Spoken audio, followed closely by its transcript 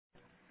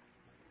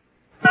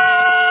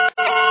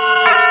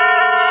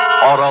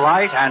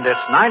Autolite and its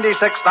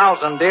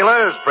 96,000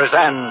 dealers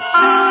presents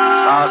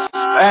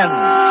Suspense.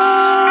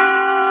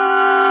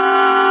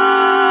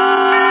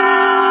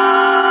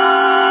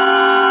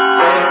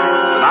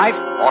 Tonight,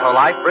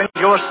 Autolite brings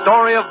you a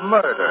story of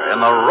murder in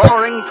the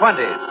roaring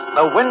 20s,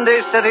 the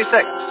Windy City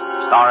Six,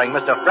 starring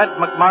Mr. Fred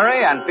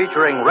McMurray and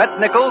featuring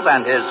Red Nichols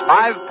and his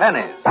 5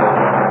 pennies.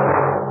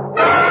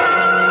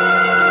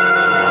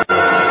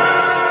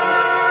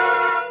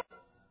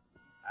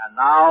 And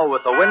now,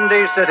 with the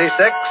Windy City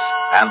Six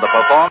and the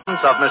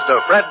performance of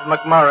Mr. Fred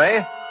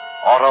McMurray,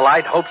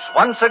 Autolite hopes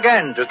once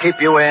again to keep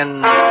you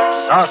in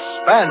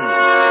suspense.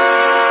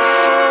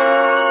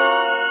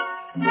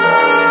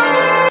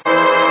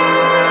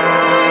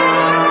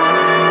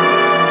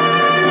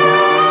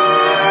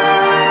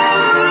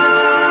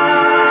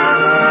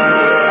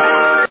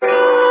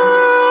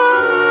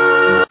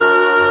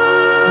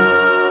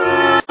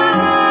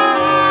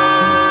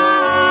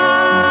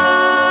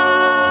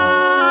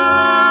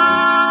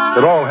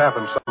 It all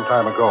happened some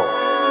time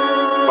ago.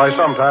 By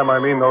some time, I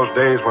mean those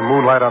days when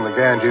moonlight on the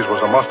Ganges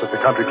was a must at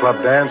the country club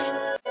dance,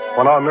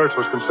 when our nurse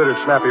was considered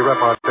snappy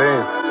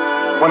repartee,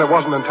 when it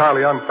wasn't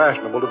entirely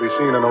unfashionable to be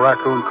seen in a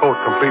raccoon coat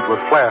complete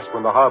with flask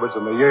when the Harvards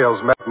and the Yales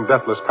met in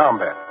deathless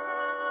combat.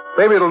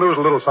 Maybe it'll lose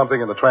a little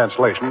something in the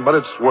translation, but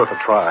it's worth a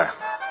try.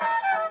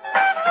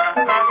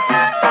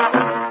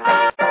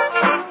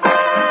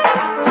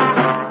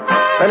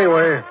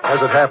 Anyway, as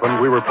it happened,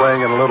 we were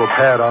playing in a little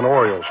pad on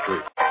Oriole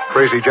Street.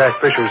 Crazy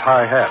Jack Fisher's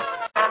high hat.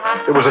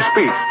 It was a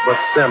speed, but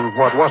then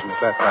what wasn't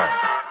at that time?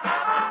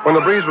 When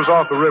the breeze was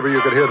off the river, you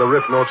could hear the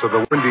riff notes of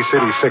the Windy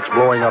City Six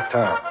blowing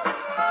uptown.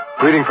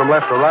 Reading from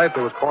left to right,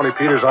 there was Corny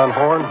Peters on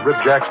horn, Rip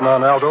Jackson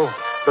on alto,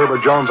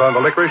 Thurber Jones on the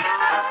licorice,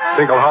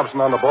 Tinkle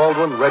Hobson on the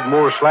Baldwin, Red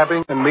Moore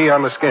slapping, and me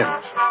on the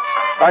skins.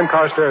 I'm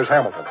Carstairs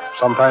Hamilton,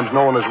 sometimes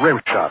known as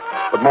Rimshot,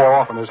 but more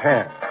often as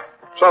Ham.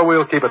 So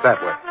we'll keep it that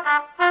way.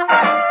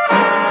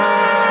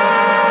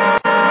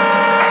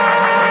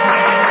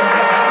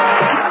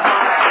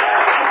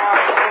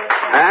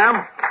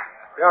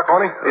 Yeah,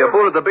 Coney? You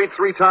booted the beat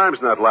 3 times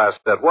in that last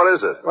set. What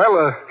is it?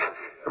 Well,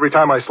 every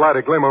time I slide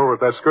a glimmer over at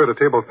that skirt of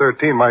table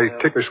 13, my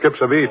kicker skips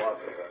a beat.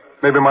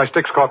 Maybe my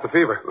sticks caught the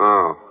fever.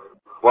 Oh.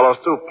 Well,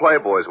 those 2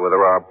 playboys with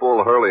her are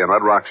Bull Hurley and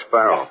Red Rock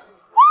Sparrow.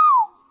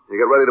 You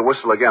get ready to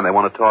whistle again. They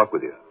want to talk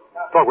with you.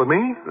 Talk with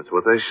me? That's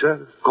what they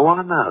said. Go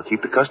on now.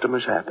 Keep the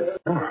customers happy.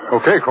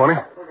 Okay, Coney.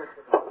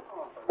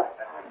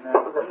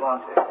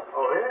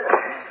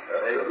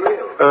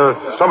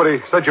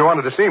 Somebody said you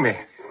wanted to see me.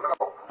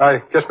 I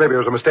guess maybe it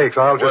was a mistake,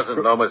 so I'll just... It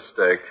wasn't no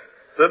mistake.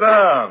 Sit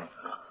down.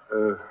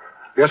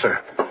 Yes, sir.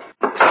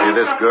 See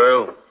this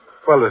girl?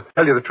 Well, to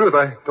tell you the truth,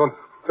 I don't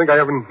think I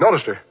ever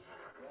noticed her.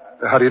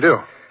 How do you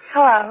do?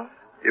 Hello.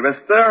 You've been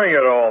staring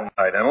at her all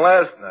night, and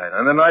last night,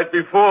 and the night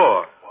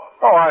before.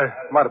 Oh, I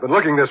might have been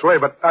looking this way,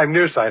 but I'm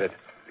nearsighted.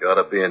 You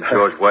ought to be in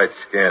George White's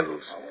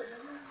scandals.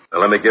 Now,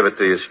 let me give it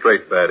to you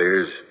straight, bad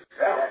ears.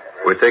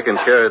 We're taking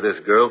care of this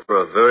girl for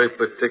a very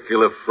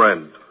particular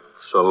friend.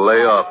 So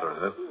lay off her,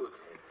 huh?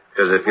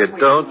 Because if you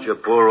don't, your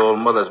poor old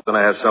mother's going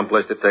to have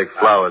someplace to take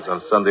flowers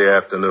on Sunday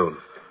afternoon.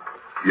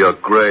 Your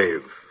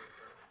grave.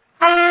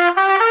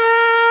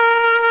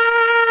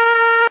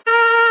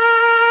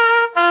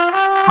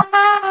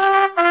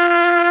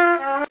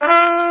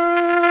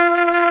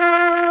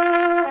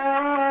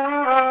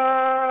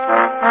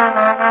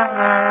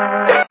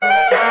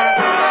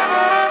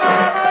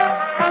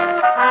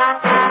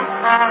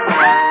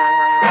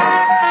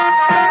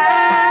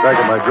 Back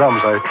at my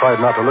drums, I tried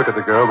not to look at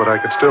the girl, but I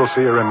could still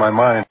see her in my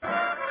mind.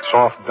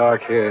 Soft,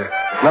 dark hair.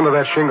 None of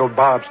that shingled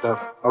bob stuff.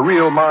 A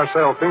real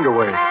Marcel finger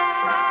wave.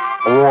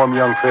 A warm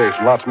young face.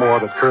 Lots more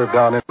that curved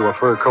down into a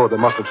fur coat that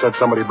must have set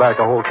somebody back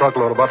a whole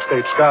truckload of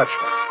upstate scotch.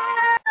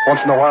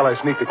 Once in a while, I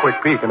sneaked a quick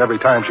peek, and every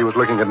time she was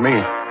looking at me.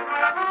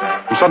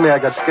 And suddenly I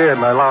got scared,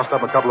 and I lost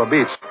up a couple of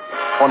beats.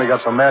 Tony got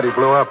so mad he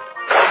blew up.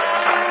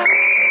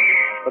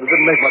 But it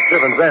didn't make much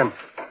difference then.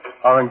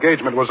 Our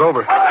engagement was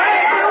over.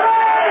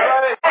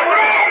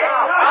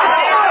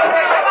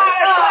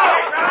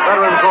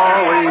 Veterans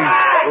all,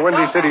 the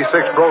Windy City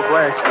Six broke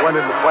ranks and went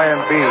into Plan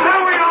B.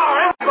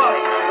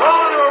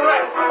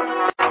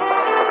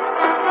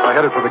 I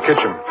headed for the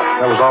kitchen.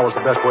 That was always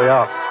the best way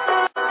out.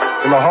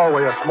 In the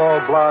hallway, a small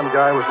blonde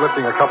guy was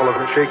lifting a couple of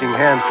shaking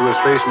hands to his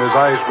face, and his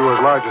eyes grew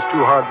as large as 2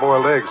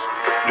 hard-boiled eggs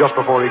just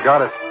before he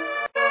got it.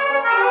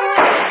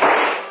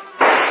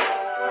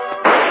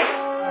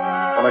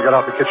 When I got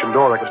out the kitchen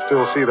door, I could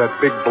still see that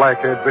big,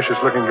 black-haired,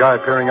 vicious-looking guy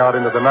peering out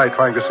into the night,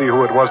 trying to see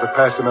who it was that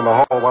passed him in the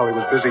hall while he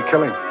was busy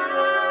killing.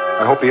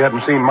 I hope he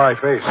hadn't seen my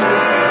face.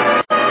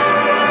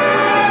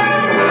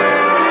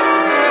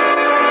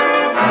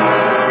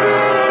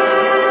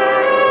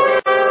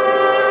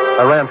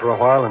 I ran for a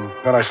while, and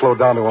then I slowed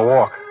down to a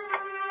walk.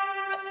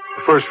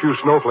 The first few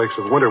snowflakes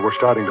of winter were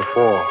starting to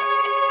fall,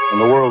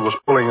 and the world was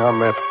pulling on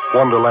that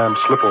Wonderland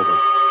slipover.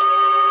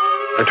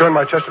 I turned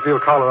my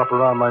Chesterfield collar up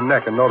around my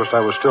neck and noticed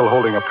I was still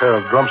holding a pair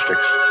of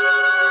drumsticks.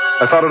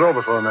 I thought it over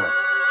for a minute.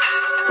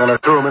 Then I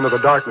threw them into the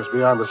darkness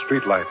beyond the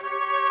streetlight.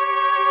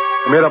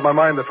 I made up my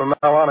mind that from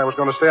now on I was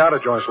going to stay out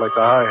of joints like the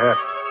High Hat.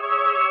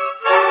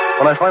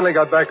 When I finally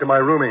got back to my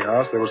rooming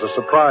house, there was a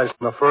surprise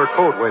in a fur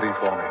coat waiting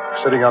for me,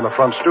 sitting on the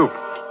front stoop.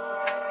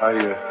 I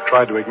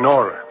tried to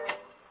ignore her.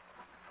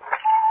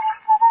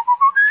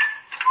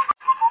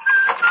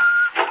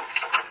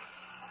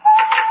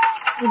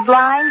 You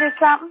blind or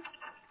something?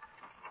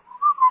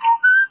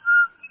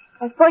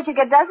 I suppose you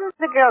get dozens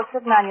of girls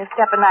sitting on your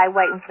step at night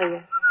waiting for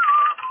you.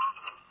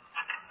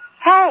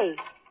 Hey.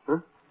 Huh?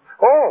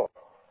 Oh.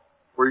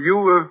 Were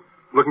you,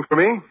 looking for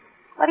me?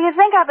 What do you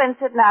think I've been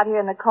sitting out here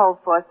in the cold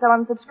for?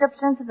 Selling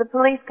subscriptions to the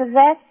Police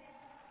Gazette?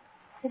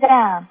 Sit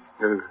down.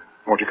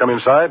 Won't you come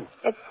inside?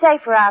 It's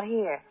safer out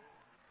here.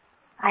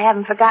 I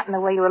haven't forgotten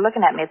the way you were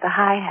looking at me at the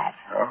hi-hat.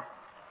 Oh.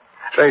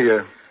 Say,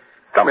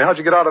 tell me, how'd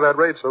you get out of that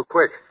raid so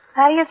quick?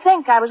 How do you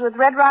think? I was with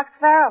Red Rock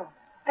Farrell.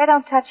 They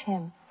don't touch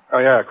him. Oh,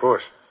 yeah, of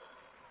course.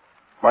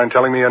 Mind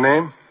telling me your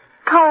name?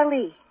 Cora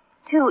Lee.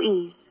 2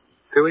 E's.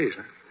 2 E's.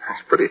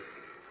 That's pretty.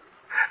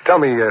 Tell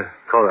me,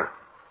 Cora,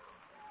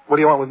 what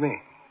do you want with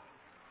me?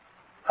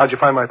 How'd you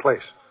find my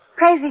place?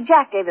 Crazy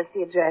Jack gave us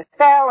the address.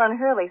 Farrell and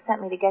Hurley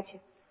sent me to get you.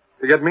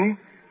 To get me?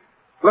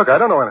 Look, I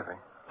don't know anything.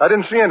 I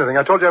didn't see anything.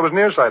 I told you I was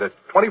nearsighted.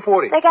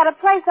 2040. They got a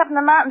place up in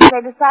the mountains.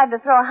 They decided to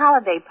throw a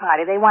holiday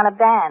party. They want a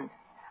band.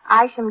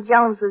 Isham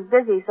Jones was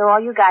busy, so all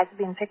you guys are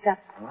being picked up.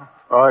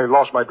 I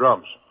lost my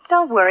drums.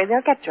 Don't worry,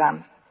 they'll get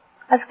drums.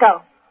 Let's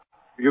go.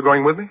 Are you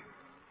going with me?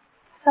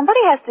 Somebody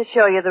has to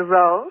show you the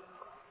road.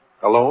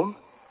 Alone?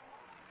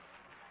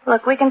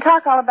 Look, we can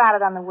talk all about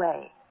it on the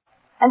way.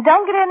 And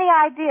don't get any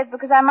ideas,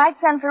 because I might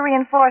send for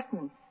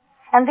reinforcements.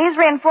 And these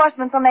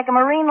reinforcements will make a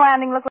marine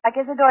landing look like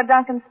Isadora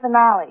Duncan's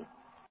finale.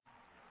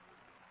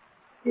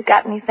 You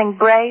got anything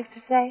brave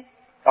to say?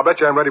 I'll bet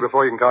you I'm ready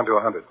before you can count to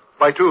 100.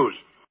 By twos.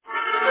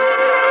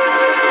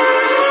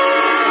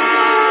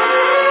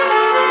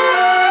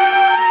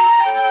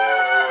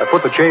 I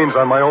put the chains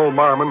on my old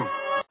Marmon,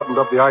 buttoned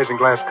up the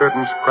isinglass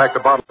curtains, cracked a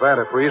bottle of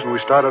antifreeze, and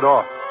we started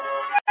off.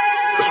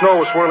 The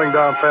snow was swirling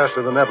down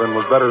faster than ever and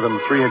was better than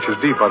 3 inches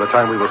deep by the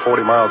time we were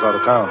 40 miles out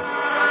of town.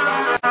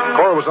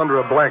 Cora was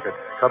under a blanket,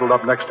 cuddled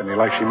up next to me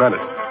like she meant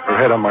it, her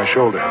head on my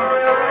shoulder.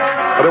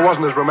 But it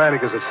wasn't as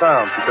romantic as it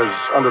sounds, because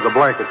under the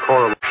blanket,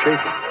 Cora was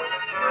shaking.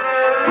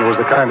 And it was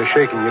the kind of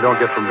shaking you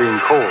don't get from being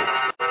cold,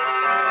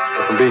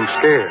 or from being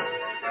scared.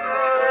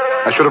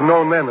 I should have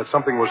known then that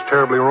something was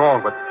terribly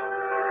wrong, but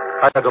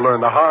I had to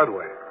learn the hard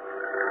way.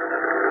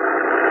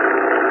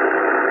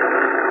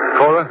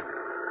 Cora?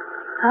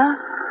 Huh?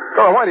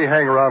 Cora, why do you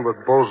hang around with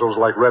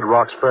bozos like Red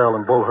Rocks Farrell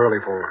and Bull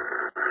Hurley for?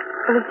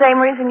 For the same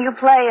reason you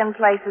play in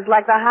places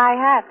like the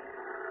hi-hat.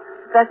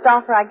 Best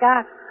offer I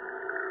got.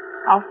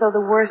 Also the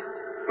worst.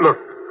 Look,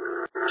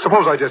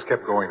 suppose I just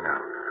kept going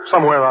now.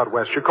 Somewhere out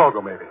west, Chicago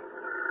maybe.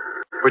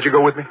 Would you go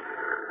with me?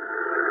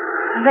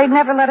 They'd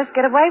never let us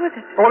get away with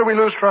it. What do we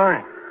lose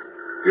trying?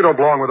 You don't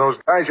belong with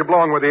those guys. You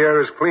belong where the air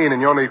is clean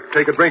and you only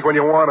take a drink when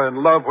you want to and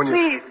love when you...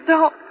 Please,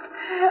 don't.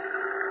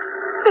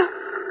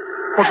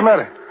 What's the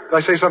matter?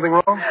 Did I say something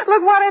wrong?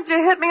 Look, why don't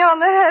you hit me on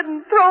the head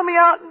and throw me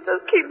out and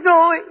just keep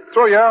going?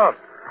 Throw you out?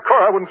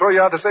 Cora, I wouldn't throw you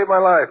out to save my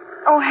life.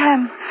 Oh,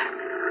 Ham,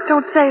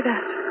 don't say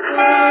that.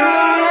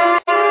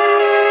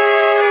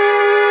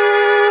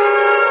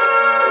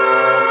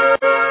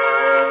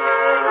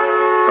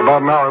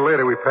 About an hour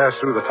later, we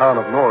passed through the town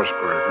of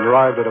Norrisburg and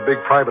arrived at a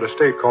big private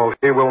estate called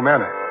Haywill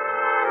Manor.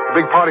 The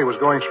big party was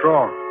going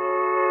strong.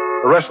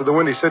 The rest of the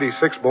Windy City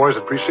 6 boys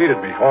had preceded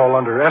me, all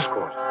under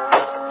escort.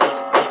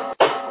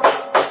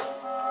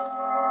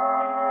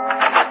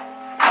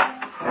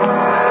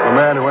 The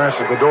man who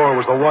answered the door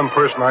was the one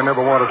person I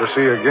never wanted to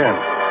see again.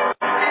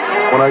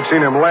 When I'd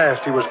seen him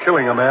last, he was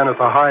killing a man at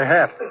the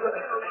Hi-Hat.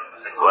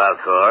 Well,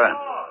 Cora,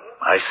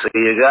 I see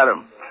you got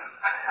him.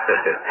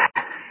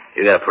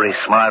 You got a pretty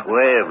smart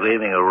way of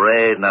leaving a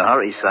raid in a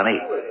hurry, Sonny.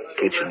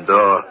 Kitchen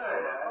door.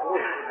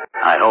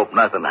 I hope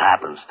nothing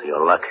happens to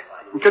your luck.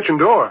 The kitchen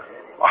door?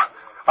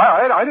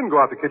 I didn't go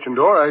out the kitchen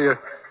door.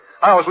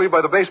 I always leave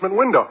by the basement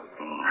window.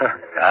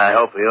 I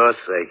hope for your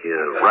sake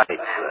you're right,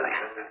 Sonny.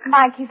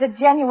 Mike, he's a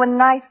genuine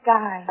nice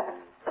guy.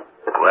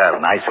 Well,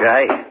 nice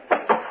guy.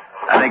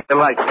 I think you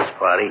like this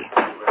party.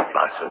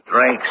 Lots of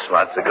drinks,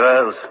 lots of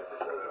girls,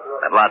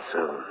 and lots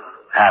of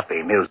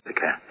happy music,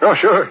 huh? Oh,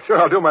 sure.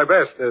 I'll do my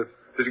best.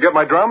 Did you get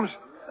my drums?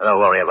 Don't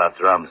worry about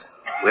drums.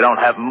 We don't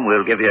have them.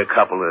 We'll give you a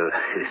couple of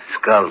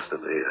skulls to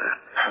the...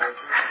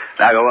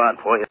 Now go on,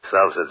 pour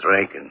yourselves a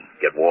drink and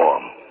get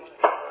warm.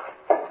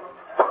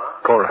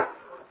 Cora,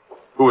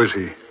 who is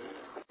he?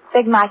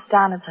 Big Mike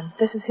Donovan.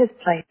 This is his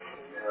place.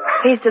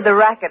 He's to the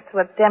rackets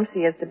what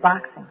Dempsey is to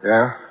boxing.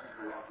 Yeah?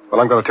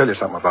 Well, I'm going to tell you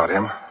something about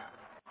him.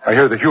 I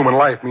hear that human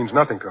life means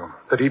nothing to him.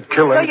 That he'd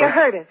kill anybody. So you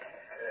heard it.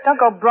 Don't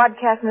go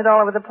broadcasting it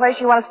all over the place.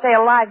 You want to stay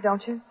alive,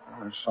 don't you?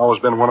 It's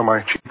always been one of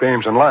my chief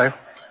aims in life.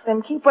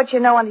 Then keep what you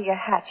know under your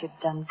hat, you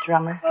dumb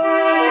drummer. The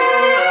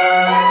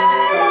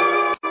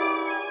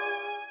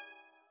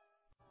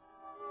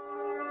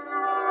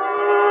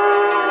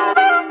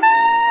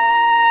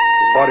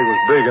party was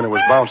big and it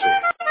was bouncy.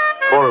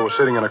 Cora was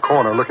sitting in a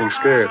corner looking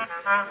scared.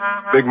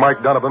 Big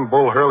Mike Donovan,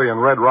 Bull Hurley,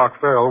 and Red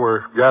Rock Farrell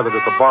were gathered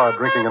at the bar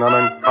drinking an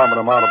uncommon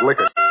amount of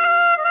liquor.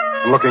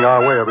 and looking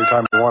our way every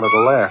time he wanted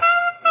to laugh.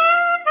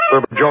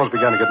 Thurber Jones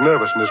began to get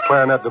nervous, and his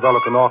clarinet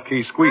developed an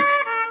off-key squeak.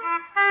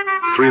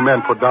 The three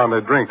men put down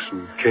their drinks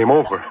and came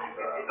over.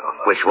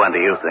 Which one do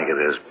you think it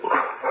is?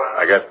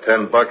 I got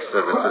 $10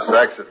 says it's a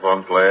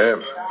saxophone player.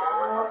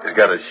 He's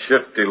got a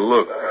shifty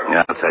look.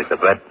 Yeah, I'll take the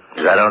bet.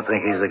 I don't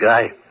think he's the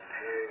guy.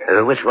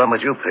 Which one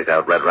would you pick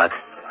out, Red Rock?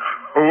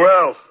 Who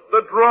else?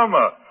 The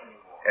drummer.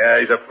 Yeah,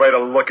 he's afraid to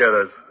look at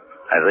us.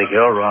 I think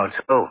you're wrong,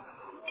 too.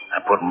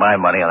 I'm putting my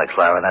money on the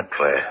clarinet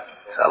player.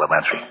 It's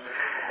elementary.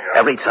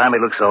 Every time he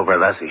looks over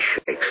at us, he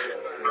shakes.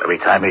 Every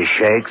time he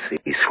shakes,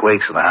 he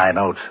squeaks in the high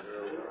notes.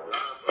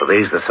 Are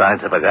these the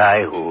signs of a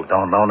guy who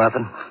don't know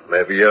nothing?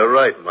 Maybe you're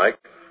right, Mike.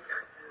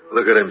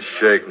 Look at him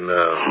shake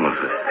now.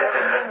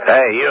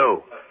 Hey,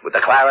 you, with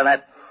the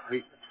clarinet?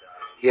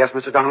 Yes,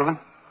 Mr. Donovan?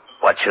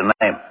 What's your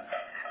name?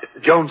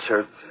 Jones,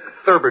 sir.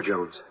 Thurber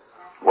Jones.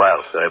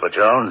 Well, Thurber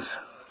Jones,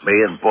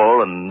 me and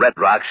Bull and Red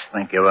Rocks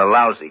think you're a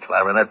lousy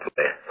clarinet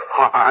player.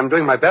 I'm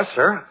doing my best,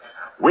 sir.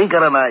 We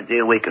got an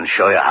idea we can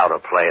show you how to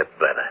play it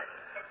better.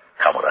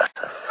 Come with us.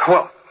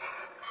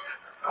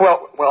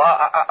 Well,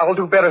 I'll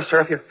do better,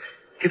 sir,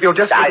 if you'll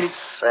just... I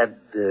said,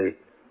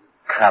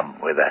 come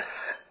with us.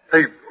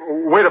 Hey,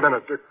 wait a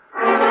minute.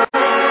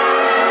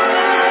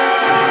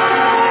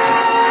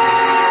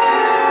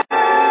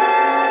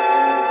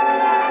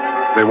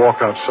 They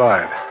walked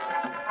outside,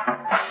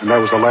 and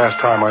that was the last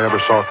time I ever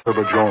saw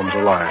Thurber Jones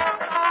alive.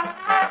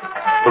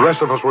 The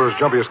rest of us were as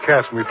jumpy as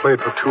cats, and we played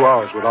for 2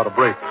 hours without a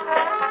break.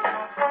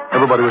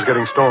 Everybody was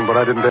getting stoned, but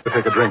I didn't dare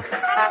take a drink.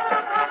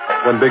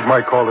 Then Big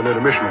Mike called an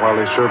intermission while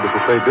they served the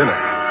buffet dinner.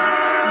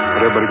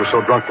 But everybody was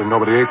so drunk that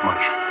nobody ate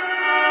much.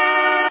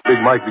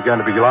 Big Mike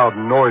began to be loud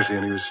and noisy,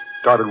 and he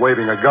started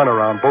waving a gun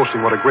around,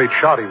 boasting what a great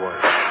shot he was.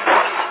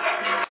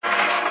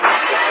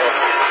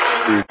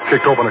 He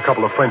kicked open a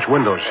couple of French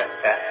windows.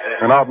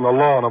 And out on the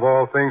lawn, of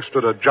all things,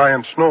 stood a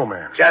giant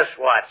snowman. Just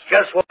watch.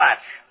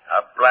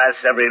 I'll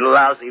blast every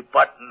lousy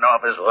button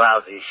off his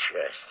lousy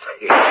shirt.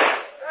 He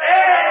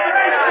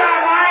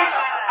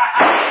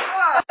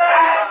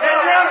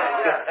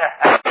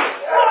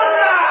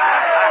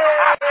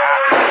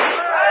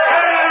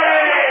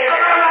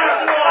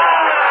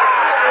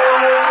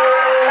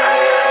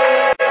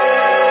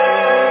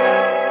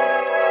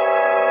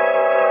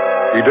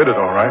did it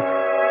all right.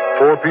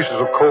 4 pieces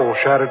of coal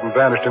shattered and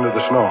vanished into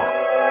the snow.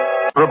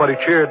 Everybody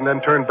cheered and then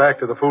turned back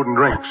to the food and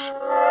drinks.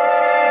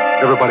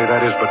 Everybody,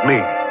 that is, but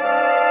me.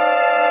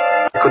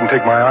 I couldn't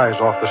take my eyes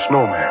off the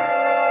snowman,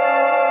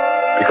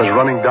 because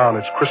running down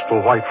its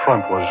crystal white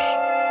front was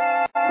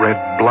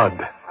red blood.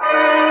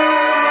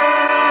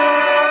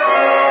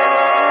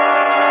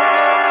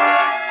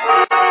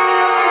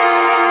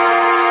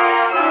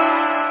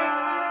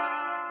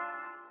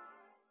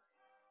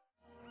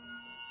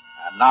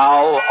 And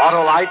now,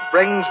 Autolite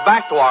brings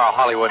back to our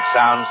Hollywood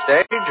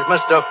soundstage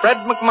Mr. Fred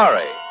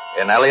McMurray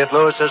in Elliot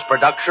Lewis's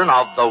production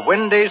of The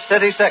Windy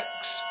City Six,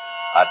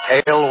 a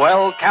tale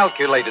well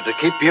calculated to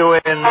keep you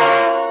in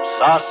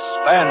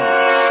suspense.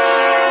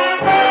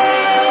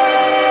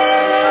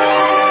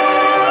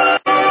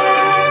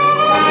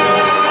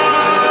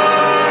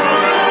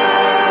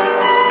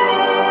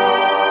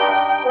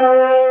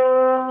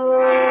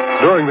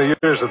 During the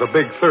years of the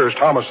Big Thirst,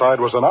 homicide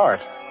was an art.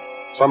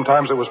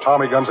 Sometimes it was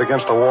Tommy guns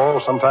against a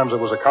wall, sometimes it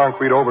was a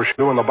concrete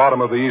overshoe in the bottom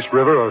of the East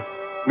River, or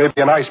maybe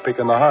an ice pick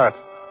in the heart.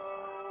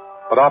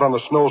 But out on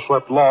the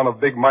snow-swept lawn of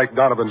Big Mike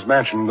Donovan's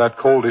mansion that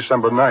cold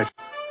December night,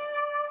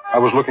 I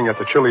was looking at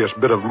the chilliest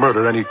bit of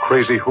murder any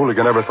crazy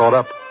hooligan ever thought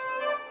up.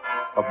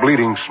 A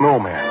bleeding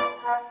snowman.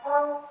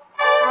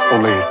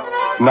 Only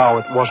now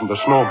it wasn't a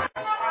snowman.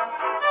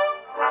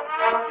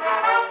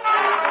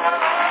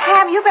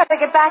 Ham, you better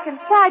get back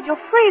inside. You'll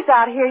freeze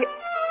out here.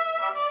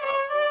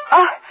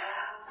 Oh.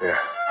 Yeah.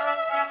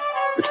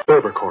 It's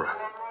Thurber, Cora.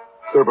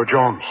 Thurber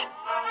Jones.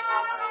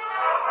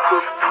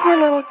 Oh, poor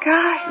little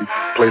guy. He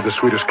played the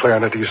sweetest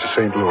clarinet east of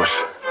St. Louis.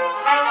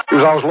 He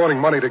was always loaning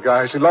money to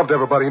guys. He loved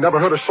everybody. He never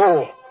hurt a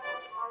soul.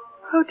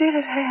 Who did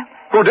it, Ham?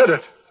 Who did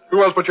it?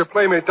 Who else but your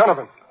playmate,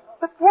 Donovan?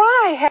 But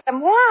why,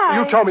 Ham?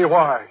 Why? You tell me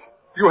why.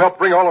 You helped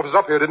bring all of us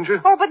up here, didn't you?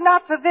 Oh, but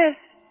not for this.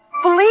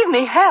 Believe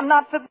me, Ham,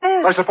 not for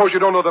this. I suppose you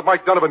don't know that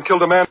Mike Donovan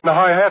killed a man in a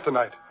high hat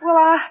tonight.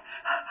 Well,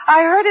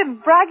 I heard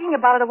him bragging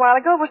about it a while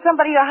ago with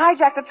somebody who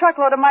hijacked a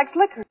truckload of Mike's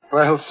liquor.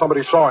 Well,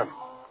 somebody saw him.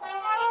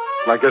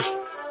 And I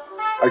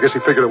guess he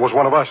figured it was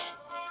one of us.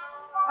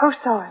 Who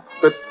saw him?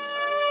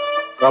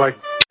 Well, I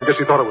guess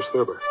he thought it was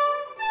Thurber.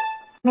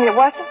 You mean it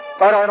wasn't?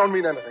 I don't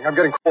mean anything. I'm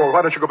getting cold.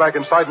 Why don't you go back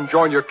inside and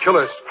join your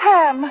killers?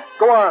 Ham.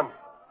 Go on.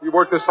 You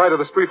work this side of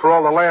the street for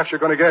all the laughs you're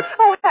going to get.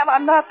 Oh, Ham,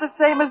 I'm not the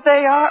same as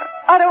they are.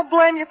 I don't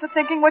blame you for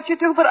thinking what you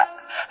do, but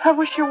I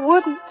wish you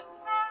wouldn't.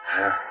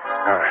 Yeah,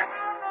 all right.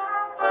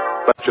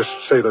 Let's just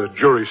say the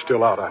jury's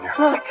still out on you.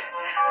 Look,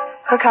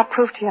 I'll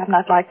prove to you I'm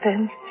not like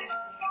them.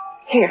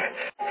 Here,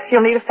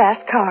 you'll need a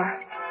fast car.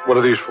 What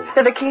are these for?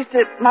 They're the keys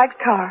to Mike's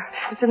car.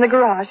 It's in the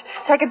garage.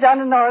 Take it down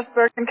to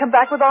Norrisburg and come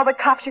back with all the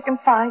cops you can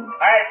find.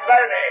 Hey,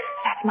 Bertie.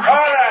 That's Mike.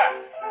 Cora.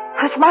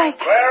 That's Mike.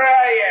 Where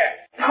are you?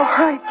 All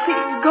right,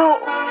 please, go.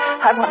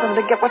 I want them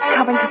to get what's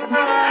coming to them.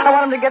 I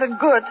want them to get it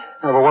good.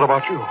 Yeah, but what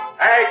about you?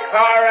 Hey,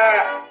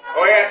 Cora. Who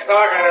are you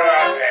talking to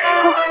out there?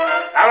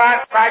 Come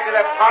on back to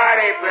the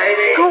party,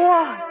 baby. Go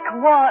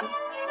on.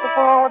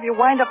 Before all of you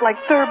wind up like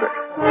Thurber.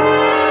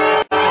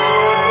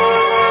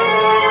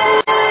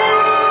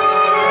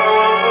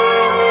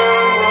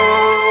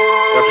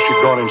 After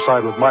she'd gone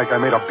inside with Mike, I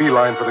made a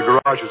beeline for the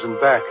garages and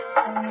back.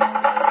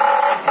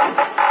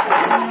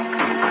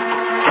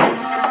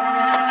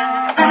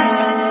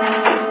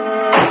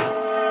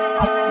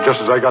 Just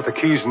as I got the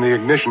keys in the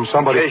ignition,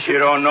 somebody... In case you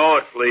don't know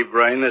it, Flea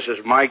Brain, this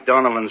is Mike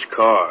Donovan's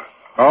car.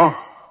 Oh?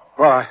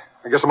 Well,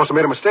 I guess I must have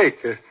made a mistake.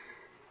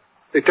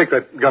 Hey, take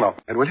that gun off,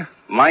 will you?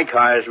 Mike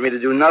hires me to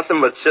do nothing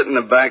but sit in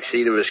the back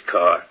seat of his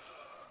car.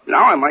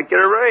 Now I might get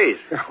a raise.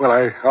 Well,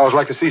 I always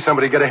like to see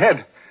somebody get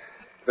ahead.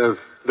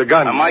 The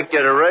gun. I might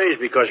get a raise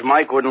because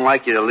Mike wouldn't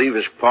like you to leave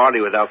his party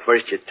without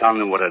first you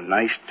telling him what a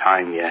nice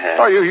time you had.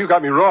 Oh, you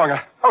got me wrong.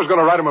 I was going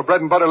to write him a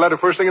bread and butter letter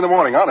first thing in the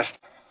morning, honest.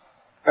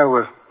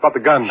 About the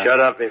gun. Shut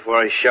up before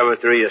I shove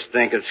it through your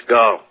stinking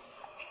skull.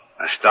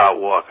 Now start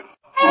walking.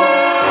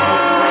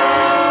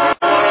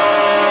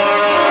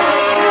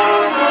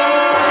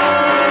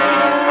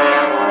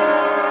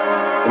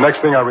 The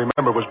next thing I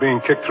remember was being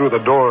kicked through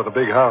the door of the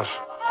big house.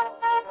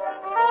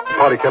 The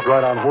party kept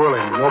right on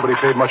whirling. Nobody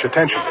paid much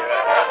attention.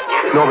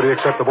 Nobody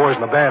except the boys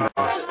in the band.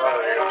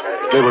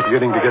 They were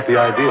beginning to get the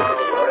idea.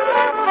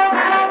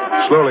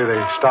 Slowly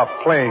they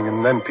stopped playing,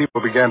 and then people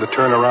began to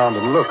turn around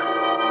and look.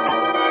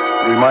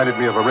 It reminded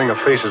me of a ring of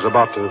faces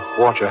about to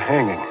watch a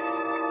hanging.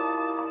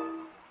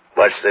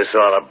 What's this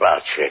all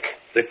about, Chick?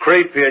 The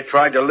creep here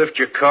tried to lift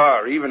your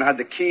car. He even had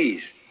the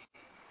keys.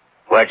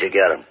 Where'd you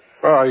get him?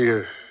 Well,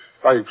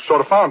 I sort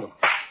of found him.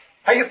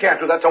 Hey, you can't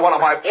do that to one of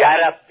my boys.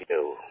 Shut up,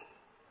 you.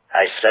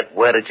 I said,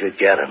 where did you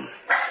get him?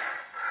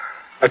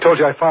 I told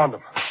you I found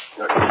him.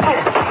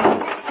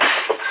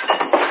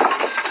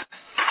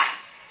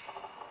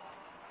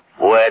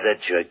 Where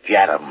did you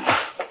get him?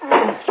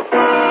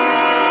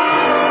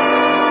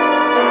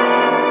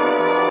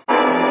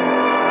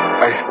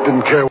 I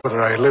didn't care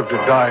whether I lived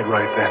or died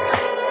right then.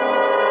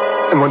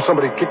 And when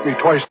somebody kicked me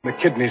twice in the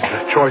kidneys,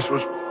 the choice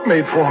was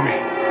made for me.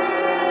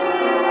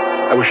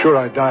 I was sure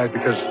I died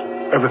because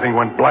everything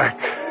went black.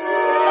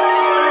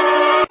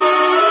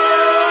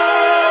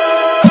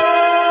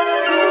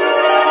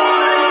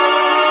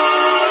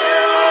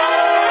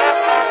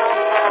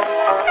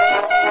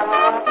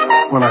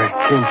 When I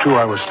came to,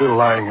 I was still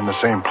lying in the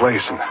same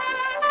place, and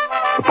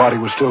the party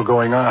was still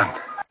going on.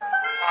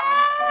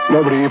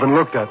 Nobody even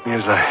looked at me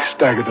as I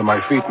staggered to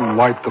my feet and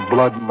wiped the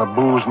blood and the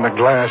booze and the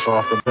glass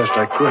off the best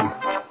I could.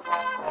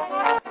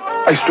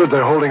 I stood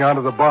there holding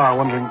onto the bar,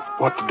 wondering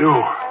what to do.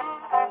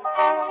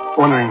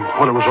 Wondering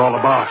what it was all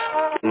about.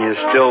 Can you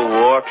still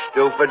walk,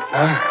 stupid?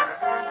 Huh?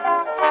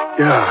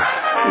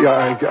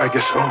 Yeah, I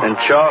guess so. Then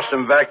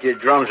Charleston back your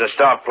drums and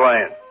start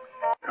playing.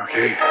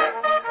 Okay.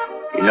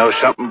 You know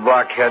something,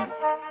 Blockhead?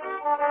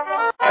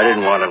 I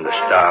didn't want him to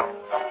stop.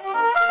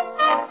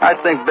 I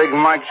think Big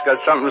Mike's got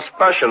something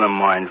special in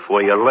mind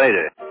for you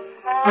later.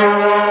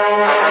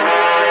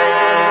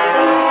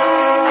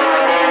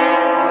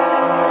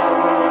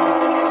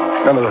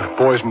 None of the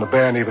boys in the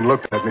band even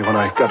looked at me when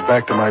I got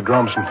back to my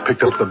drums and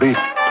picked up the beat.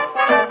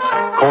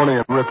 Corny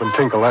and Rip and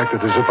Tinkle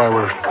acted as if I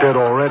were dead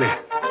already.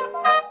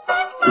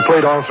 We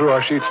played all through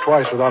our sheets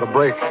twice without a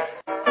break.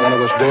 None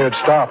of us dared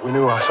stop. We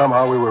knew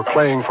somehow we were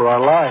playing for our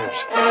lives.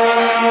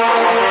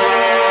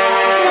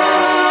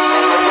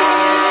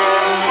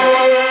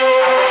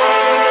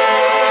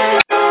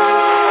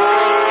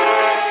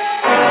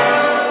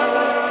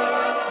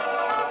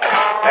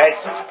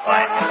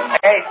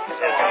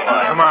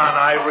 Come on,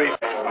 Ivory.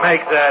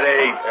 Make that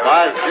 8.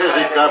 5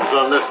 Jersey cups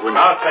on this one.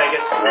 I'll take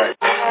it. Right.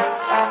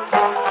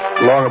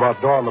 Long about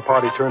dawn, the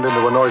party turned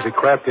into a noisy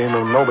crap game,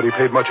 and nobody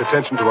paid much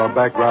attention to our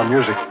background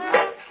music.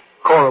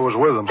 Cora was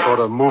with them, sort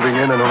of moving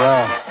in and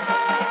around.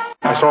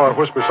 I saw her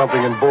whisper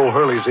something in Bull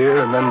Hurley's ear,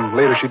 and then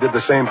later she did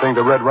the same thing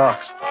to Red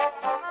Rocks.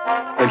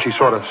 Then she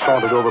sort of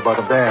sauntered over by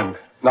the band,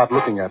 not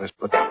looking at us,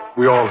 but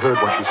we all heard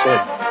what she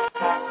said.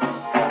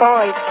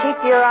 Boys,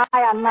 keep your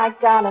eye on Mike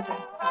Donovan.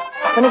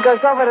 When he goes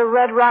over to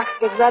Red Rocks,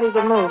 get ready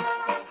to move.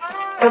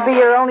 It'll be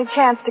your only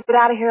chance to get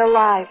out of here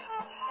alive.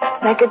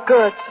 Make it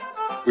good.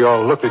 We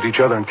all looked at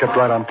each other and kept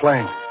right on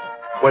playing,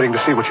 waiting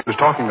to see what she was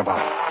talking about.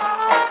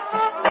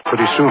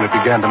 Pretty soon it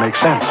began to make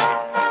sense.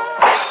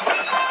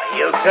 Are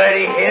you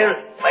dirty here?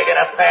 Making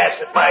a pass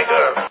at my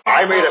girl.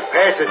 I made a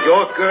pass at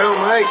your girl,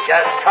 Mike?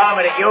 Just told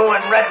me that you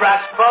and Red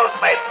Rocks both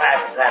made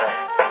passes at her.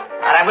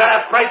 And I'm going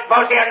to break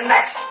both of your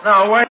necks.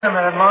 No, wait a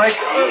minute, Mike.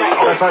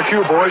 That's our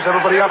cue, boys.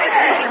 Everybody up.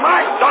 Hey,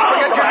 Mike, don't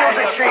forget your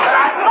music sheet.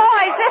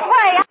 Boys, this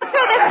way. Out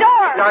through this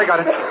door. Yeah, I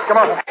got it. Come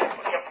on.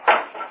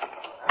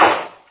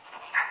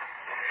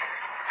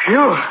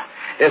 Phew.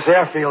 This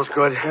air feels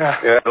good.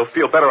 Yeah. It'll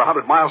feel better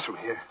 100 miles from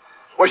here.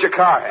 Where's your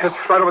car? It's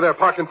right over there,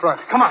 parked in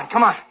front. Come on.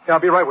 Yeah, I'll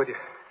be right with you.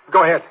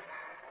 Go ahead.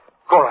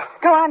 Cora.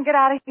 Go on, get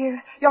out of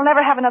here. You'll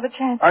never have another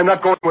chance. I'm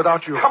not going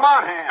without you. Come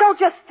on, Ham. Don't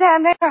just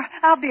stand there.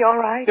 I'll be all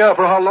right. Yeah,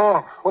 for how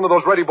long? One of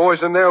those ready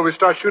boys in there will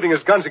start shooting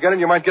his guns again and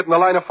you might get in the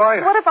line of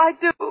fire. What if I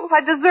do?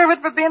 I deserve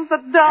it for being so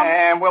dumb.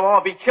 Ham, we'll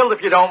all be killed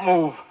if you don't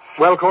move.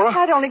 Well, Cora?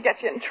 I'd only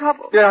get you in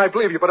trouble. Yeah, I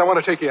believe you, but I want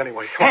to take you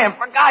anyway. Ham,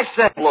 for God's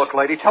sake. Look,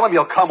 lady, tell him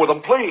you'll come with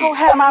him, please. Oh,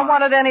 Ham, I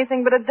wanted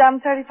anything but a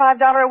dumb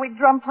 $35 a week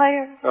drum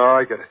player. Oh,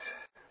 I get it.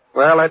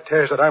 Well, that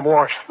tears it. I'm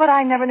washed. But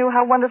I never knew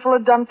how wonderful a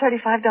dumb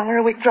 $35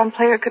 a week drum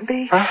player could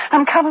be. Huh?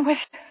 I'm coming with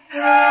you.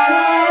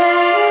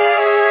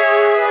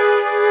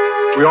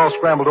 We all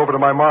scrambled over to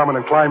my marmon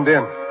and climbed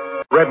in.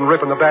 Red and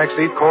Rip in the back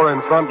seat, Cora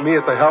in front, me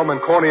at the helm, and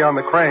Corny on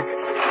the crank.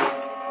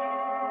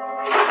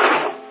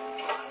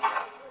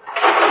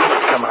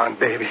 Come on,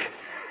 baby.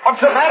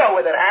 What's the matter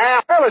with it,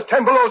 Ham? Well, it's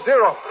 10 below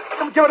zero.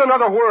 Give it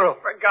another whirl.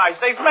 For God's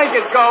sakes, make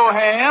it go,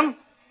 Ham.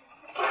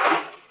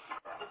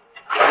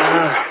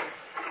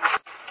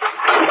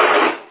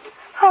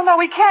 Oh, no,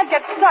 we can't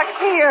get stuck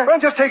here. Well,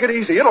 just take it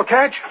easy. It'll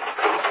catch.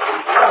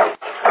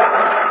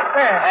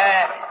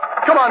 There.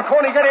 Come on,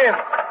 Corny, get in.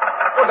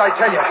 What did I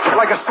tell you? It's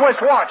like a Swiss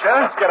watch,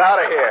 huh? Let's get out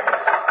of here.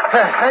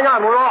 Hang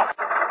on, we're off.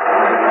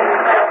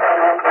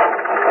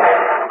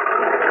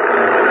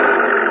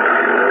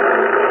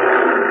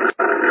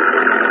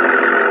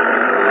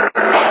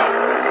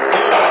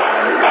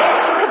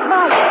 It's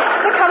Mike.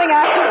 They're coming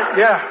after us.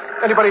 Yeah.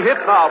 Anybody hit?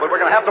 No, but we're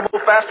going to have to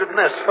move faster than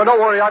this. Well, don't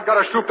worry. I've got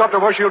her souped up to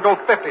where she'll go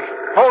 50.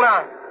 Hold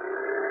on.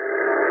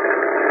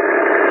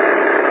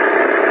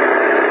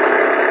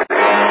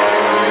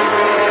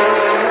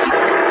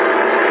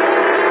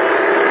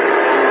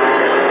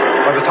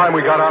 By the time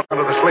we got out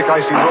onto the slick,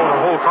 icy road, a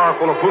whole car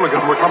full of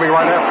hooligans were coming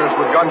right after us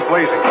with guns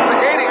blazing.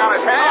 They're gaining on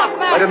us, Ham.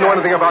 I didn't know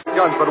anything about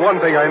guns, but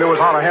one thing I knew was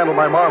how to handle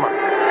my marmon.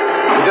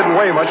 It didn't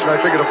weigh much, and I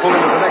figured to pull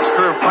into the next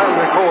curve, pile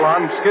the coal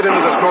on, skid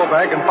into the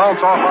snowbank, and bounce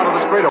off out of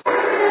the straightaway.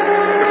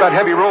 If that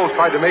heavy rolls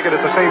tried to make it at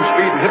the same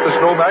speed and hit the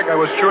snowbank, I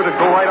was sure to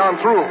go right on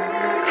through.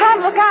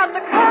 Ham, look out, the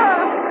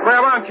curve.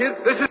 Grab on,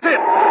 kids. This is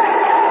it.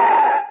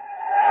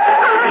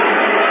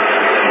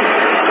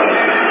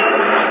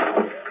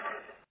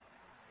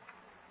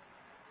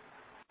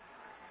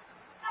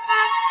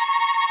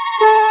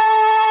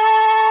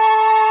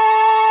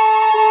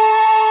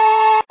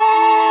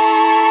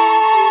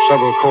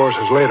 Several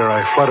courses later,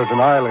 I fluttered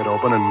an eyelid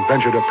open and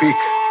ventured a peek.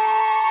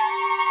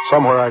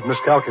 Somewhere I'd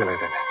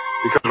miscalculated,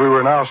 because we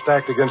were now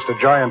stacked against a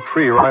giant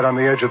tree right on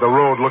the edge of the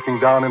road looking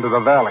down into the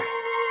valley.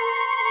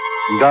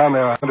 And down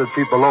there, 100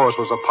 feet below us,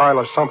 was a pile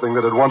of something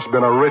that had once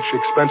been a rich,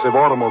 expensive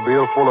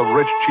automobile full of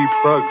rich, cheap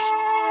thugs.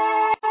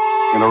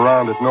 And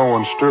around it, no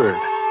one stirred.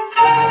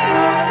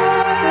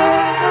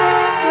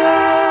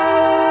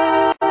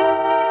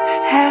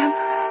 Ham,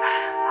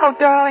 oh,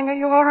 darling, are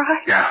you all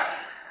right? Yeah,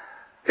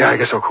 I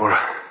guess so, Cora.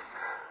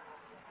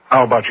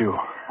 How about you?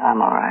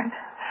 I'm all right.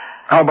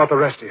 How about the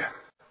rest of you?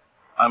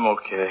 I'm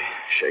okay.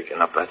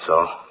 Shaken up, that's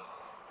all.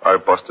 I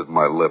busted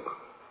my lip.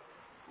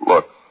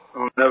 Look.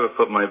 I'll never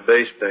put my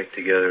bass back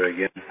together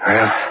again.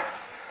 Well,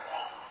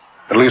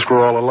 at least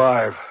we're all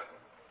alive.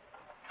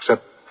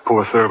 Except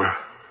poor Thurber.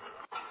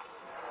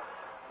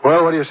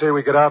 Well, what do you say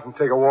we get out and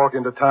take a walk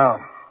into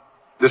town?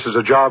 This is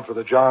a job for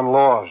the John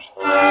Laws.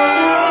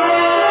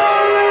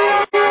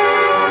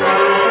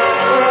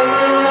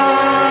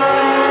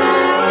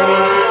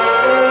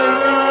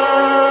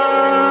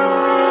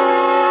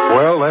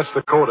 Well, that's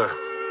the coda.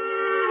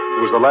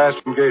 It was the last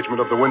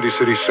engagement of the Windy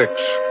City Six.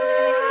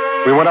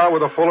 We went out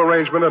with a full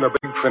arrangement and a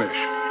big finish.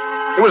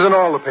 It was in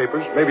all the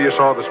papers. Maybe you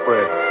saw the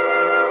spread.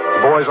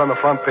 The boys on the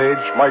front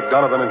page, Mike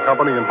Donovan and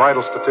company in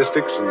Vital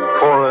Statistics, and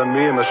Cora and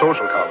me in the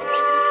social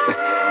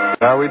columns.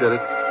 Now we did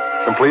it.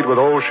 Complete with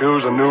old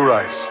shoes and new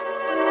rice.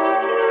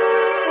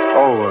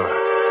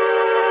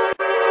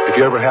 If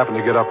you ever happen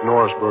to get up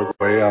Norrisburg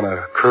way on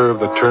a curve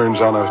that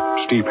turns on a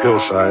steep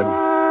hillside,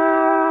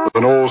 with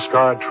an old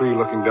scarred tree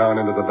looking down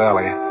into the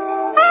valley,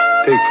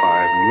 take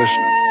 5 and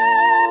listen.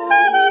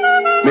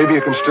 Maybe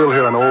you can still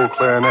hear an old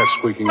clarinet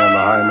squeaking on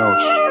the high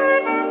notes.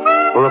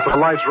 Or if the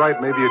light's right,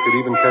 maybe you could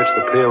even catch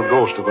the pale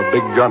ghost of a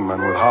big gunman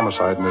with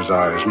homicide in his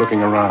eyes,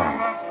 looking around.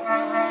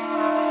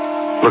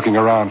 Looking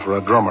around for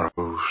a drummer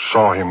who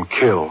saw him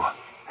kill.